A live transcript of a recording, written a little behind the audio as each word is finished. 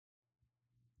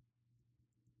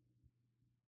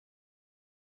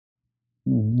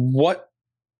What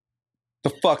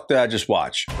the fuck did I just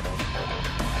watch?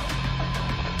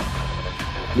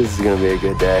 This is gonna be a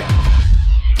good day.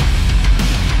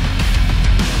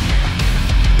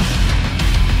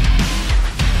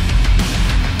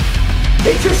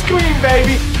 It's your scream,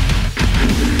 baby!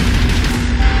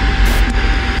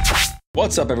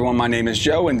 What's up, everyone? My name is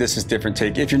Joe, and this is Different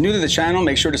Take. If you're new to the channel,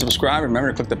 make sure to subscribe. Remember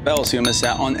to click the bell so you don't miss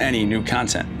out on any new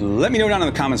content. Let me know down in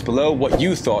the comments below what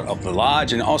you thought of The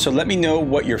Lodge, and also let me know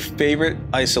what your favorite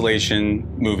isolation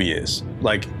movie is.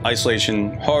 Like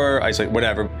isolation horror,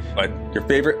 whatever, but your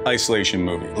favorite isolation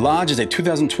movie. The Lodge is a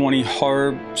 2020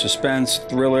 horror, suspense,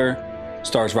 thriller.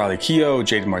 Stars Riley Keough,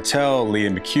 Jaeden Martell, Lia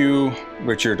McHugh,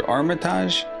 Richard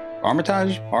Armitage.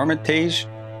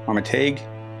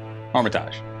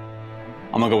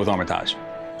 I'm gonna go with Armitage.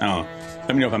 I don't know.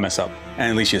 Let me know if I mess up.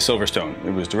 And Alicia Silverstone.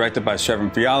 It was directed by Severin,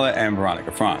 Fiala, and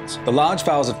Veronika, Franz. The Lodge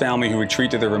follows a family who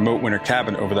retreat to their remote winter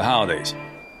cabin over the holidays.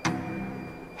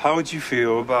 How would you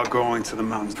feel about going to the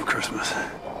mountains for Christmas?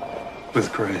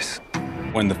 With Grace.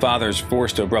 When the father is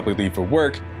forced to abruptly leave for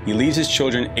work, he leaves his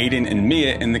children Jaeden and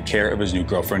Mia in the care of his new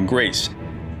girlfriend, Grace.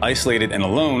 Isolated and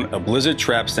alone, a blizzard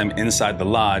traps them inside the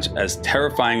lodge as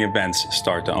terrifying events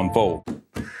start to unfold.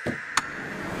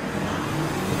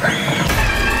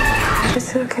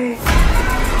 It's okay.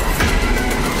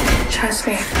 Trust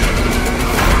me.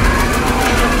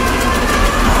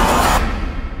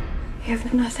 You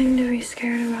have nothing to be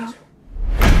scared about.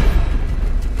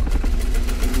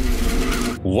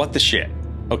 What the shit?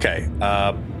 Okay,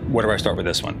 where do I start with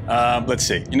this one? Let's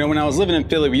see. You know, when I was living in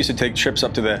Philly, we used to take trips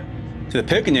up to the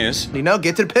Poconos. You know,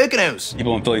 get to the Poconos.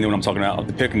 People in Philly know what I'm talking about, up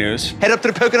the Poconos. Head up to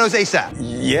the Poconos ASAP.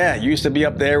 Yeah, you used to be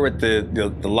up there with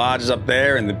the lodges up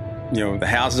there, and the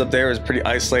houses up there is pretty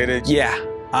isolated. Yeah,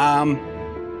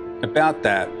 about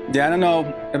that. Yeah, I don't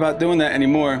know about doing that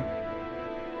anymore.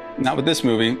 Not with this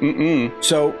movie.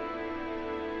 So,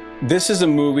 this is a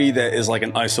movie that is like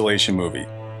an isolation movie.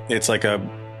 It's like a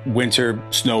winter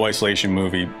snow isolation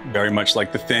movie, very much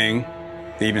like The Thing.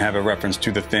 They even have a reference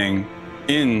to The Thing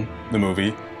in the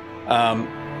movie.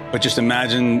 But just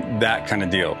imagine that kind of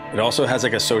deal. It also has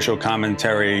like a social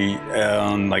commentary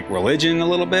on like religion a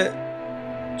little bit.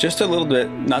 Just a little bit,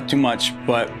 not too much,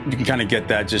 but you can kind of get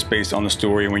that just based on the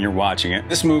story when you're watching it.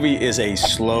 This movie is a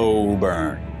slow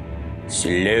burn.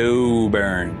 Slow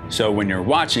burn. So when you're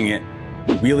watching it,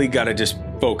 you really gotta just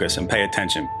focus and pay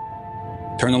attention.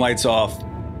 Turn the lights off,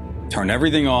 turn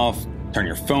everything off, turn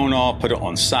your phone off, put it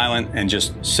on silent, and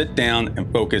just sit down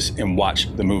and focus and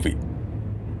watch the movie.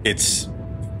 It's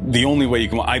the only way you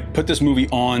can. I put this movie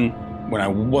on when I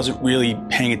wasn't really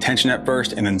paying attention at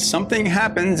first, and then something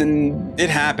happens, and it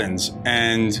happens,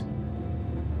 and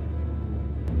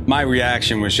my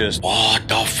reaction was just, what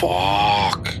the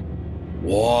fuck?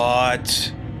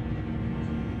 What?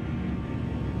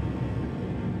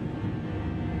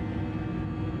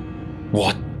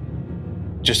 What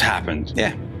just happened?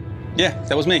 Yeah,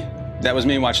 that was me. That was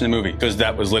me watching the movie, because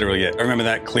that was literally it. I remember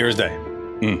that clear as day.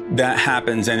 That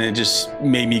happens, and it just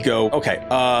made me go, okay,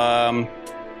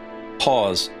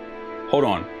 pause, hold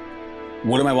on,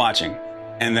 what am I watching?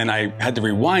 And then I had to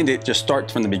rewind it, just start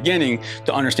from the beginning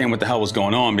to understand what the hell was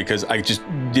going on, because I just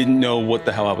didn't know what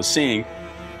the hell I was seeing.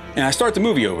 And I start the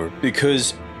movie over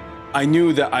because I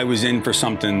knew that I was in for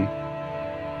something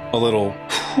a little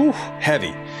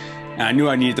heavy. And I knew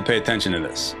I needed to pay attention to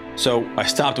this. So I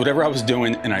stopped whatever I was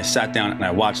doing and I sat down and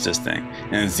I watched this thing.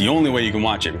 And it's the only way you can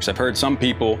watch it, because I've heard some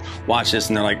people watch this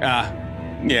and they're like,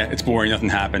 yeah, it's boring, nothing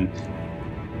happened.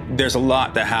 There's a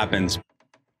lot that happens.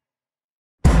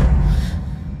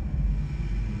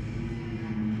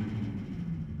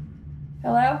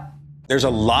 Hello? There's a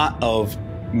lot of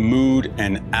mood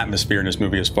and atmosphere in this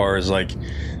movie, as far as like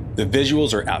the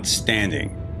visuals are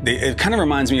outstanding. It kind of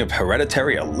reminds me of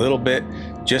Hereditary a little bit,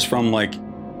 just from like,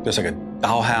 there's like a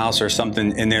dollhouse or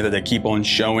something in there that they keep on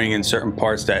showing in certain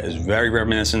parts that is very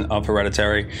reminiscent of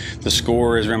Hereditary. The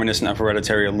score is reminiscent of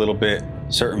Hereditary a little bit.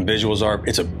 Certain visuals are.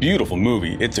 It's a beautiful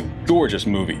movie. It's a gorgeous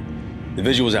movie. The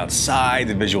visuals outside,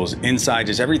 the visuals inside,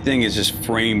 just everything is just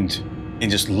framed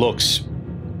and just looks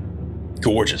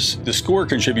gorgeous. The score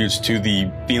contributes to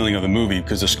the feeling of the movie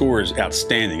because the score is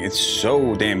outstanding. It's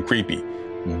so damn creepy.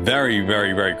 Very,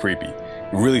 very, very creepy.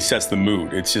 It really sets the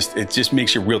mood. It just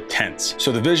makes you real tense.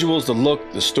 So the visuals, the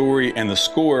look, the story, and the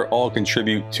score all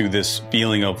contribute to this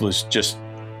feeling of just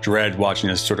dread watching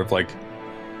this, sort of like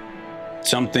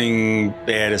something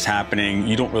bad is happening.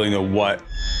 You don't really know what.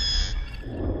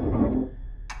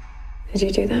 Did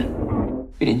you do that?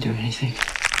 We didn't do anything.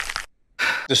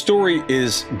 The story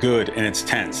is good and it's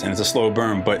tense and it's a slow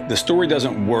burn, but the story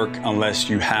doesn't work unless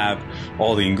you have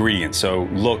all the ingredients. So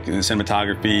look, and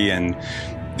cinematography and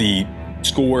the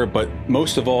score, but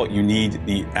most of all, you need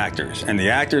the actors. And the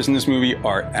actors in this movie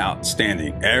are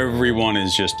outstanding. Everyone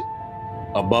is just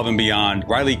above and beyond.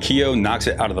 Riley Keough knocks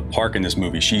it out of the park in this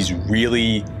movie. She's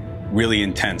really, really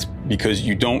intense because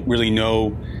you don't really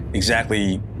know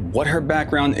exactly what her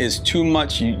background is too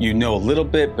much. You know a little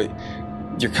bit, but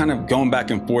you're kind of going back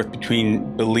and forth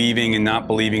between believing and not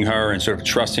believing her, and sort of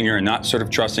trusting her and not sort of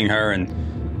trusting her,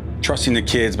 and trusting the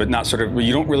kids, but not sort of,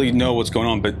 you don't really know what's going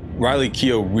on. But Riley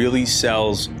Keough really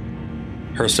sells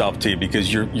herself to you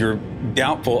because you're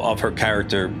doubtful of her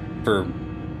character for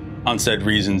unsaid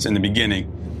reasons in the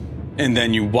beginning. And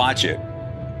then you watch it,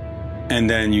 and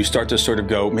then you start to sort of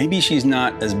go, maybe she's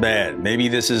not as bad. Maybe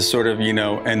this is sort of, you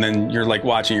know, and then you're like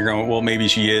watching, you're going, well, maybe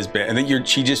she is bad. And then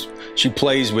she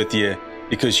plays with you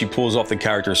because she pulls off the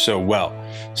character so well.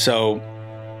 So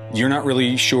you're not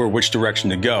really sure which direction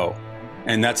to go.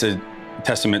 And that's a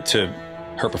testament to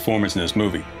her performance in this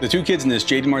movie. The two kids in this,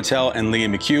 Jaeden Martell and Lia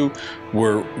McHugh,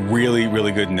 were really,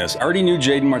 really good in this. I already knew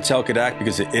Jaeden Martell could act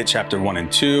because of It Chapter 1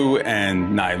 and 2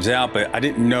 and Knives Out, but I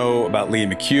didn't know about Lia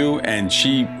McHugh, and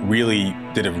she really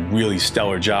did a really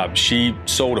stellar job. She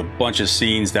sold a bunch of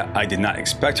scenes that I did not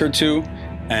expect her to,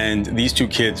 and these two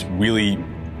kids really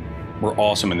were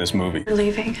awesome in this movie. We're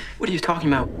leaving. What are you talking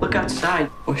about? Look outside.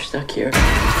 We're stuck here.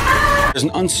 There's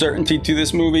an uncertainty to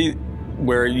this movie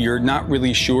where you're not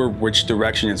really sure which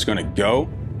direction it's going to go,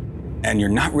 and you're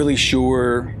not really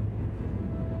sure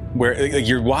where, like,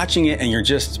 you're watching it and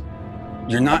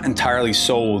you're not entirely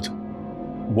sold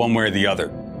one way or the other.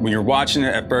 When you're watching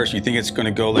it at first, you think it's going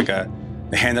to go like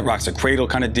The Hand That Rocks the Cradle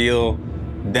kind of deal.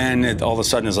 Then it all of a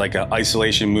sudden is like an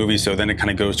isolation movie, so then it kind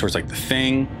of goes towards like The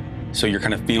Thing. So you're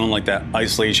kind of feeling like that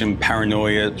isolation,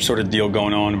 paranoia sort of deal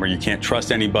going on where you can't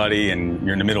trust anybody and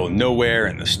you're in the middle of nowhere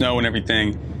and the snow and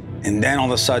everything. And then all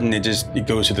of a sudden it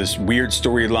goes to this weird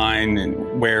storyline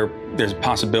and where there's a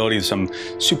possibility of some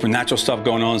supernatural stuff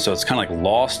going on. So it's kind of like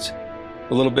Lost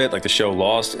a little bit, like the show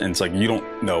Lost. And it's like you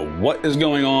don't know what is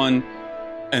going on.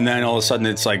 And then all of a sudden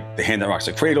it's like The Hand That Rocks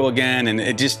the Cradle again.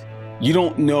 And you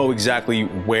don't know exactly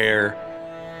where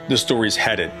the story's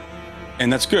headed.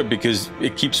 And that's good because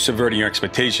it keeps subverting your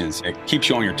expectations. It keeps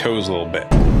you on your toes a little bit.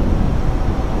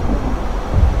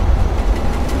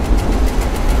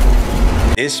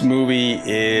 This movie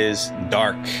is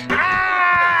dark.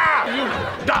 You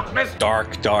darkness.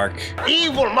 Dark.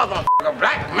 Evil motherfucker,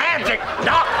 black magic,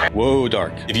 dark. Whoa,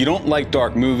 dark. If you don't like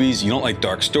dark movies, you don't like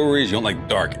dark stories, you don't like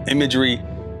dark imagery,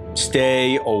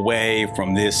 stay away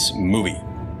from this movie.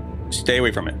 Stay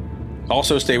away from it.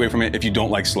 Also stay away from it if you don't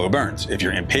like slow burns. If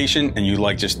you're impatient and you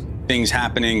like just things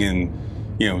happening and,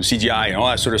 you know, CGI and all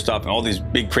that sort of stuff and all these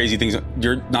big crazy things,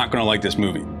 you're not gonna like this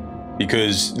movie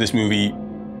because this movie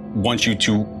wants you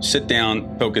to sit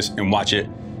down, focus, and watch it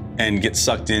and get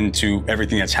sucked into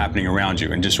everything that's happening around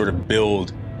you and just sort of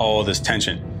build all this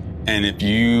tension. And if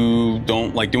you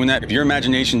don't like doing that, if your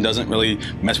imagination doesn't really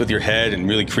mess with your head and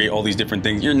really create all these different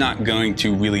things, you're not going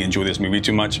to really enjoy this movie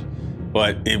too much.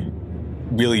 But it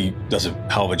really does a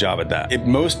hell of a job at that. It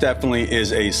most definitely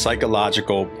is a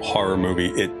psychological horror movie.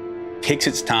 It takes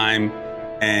its time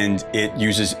and it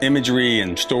uses imagery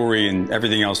and story and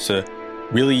everything else to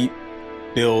really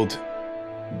build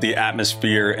the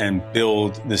atmosphere and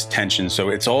build this tension. So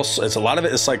it's a lot of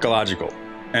it is psychological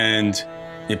and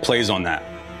it plays on that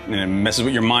and it messes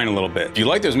with your mind a little bit. If you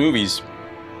like those movies,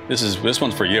 this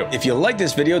one's for you. If you like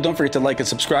this video, don't forget to like and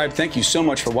subscribe. Thank you so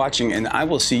much for watching, and I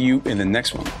will see you in the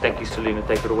next one. Thank you, Selena.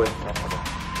 Take it away.